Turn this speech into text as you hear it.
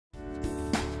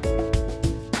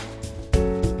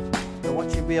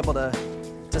be able to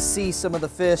see some of the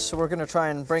fish. So we're gonna try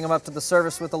and bring them up to the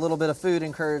surface with a little bit of food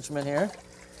encouragement here.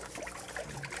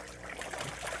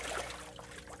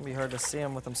 It'll be hard to see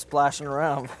them with them splashing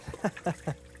around. I'm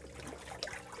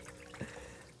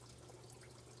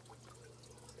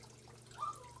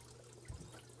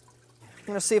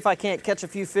gonna see if I can't catch a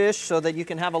few fish so that you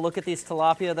can have a look at these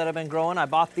tilapia that have been growing. I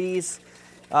bought these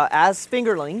as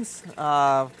fingerlings.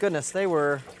 Goodness, they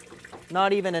were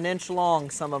not even an inch long,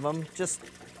 some of them. Just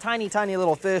tiny, tiny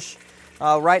little fish.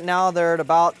 Right now they're at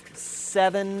about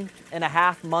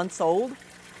 7.5 months old,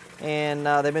 and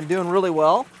they've been doing really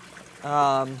well. So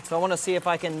I want to see if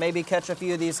I can maybe catch a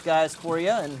few of these guys for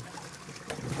you. And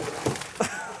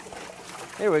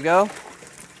here we go.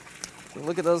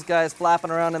 Look at those guys flapping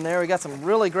around in there. We got some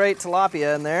really great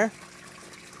tilapia in there.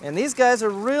 And these guys are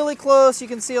really close. You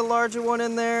can see a larger one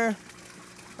in there.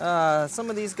 Some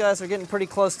of these guys are getting pretty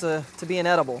close to being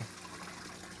edible.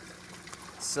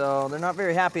 So they're not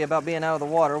very happy about being out of the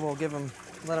water. We'll let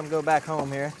them go back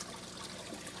home here.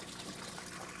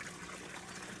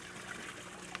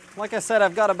 Like I said,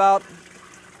 I've got about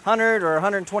 100 or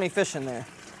 120 fish in there.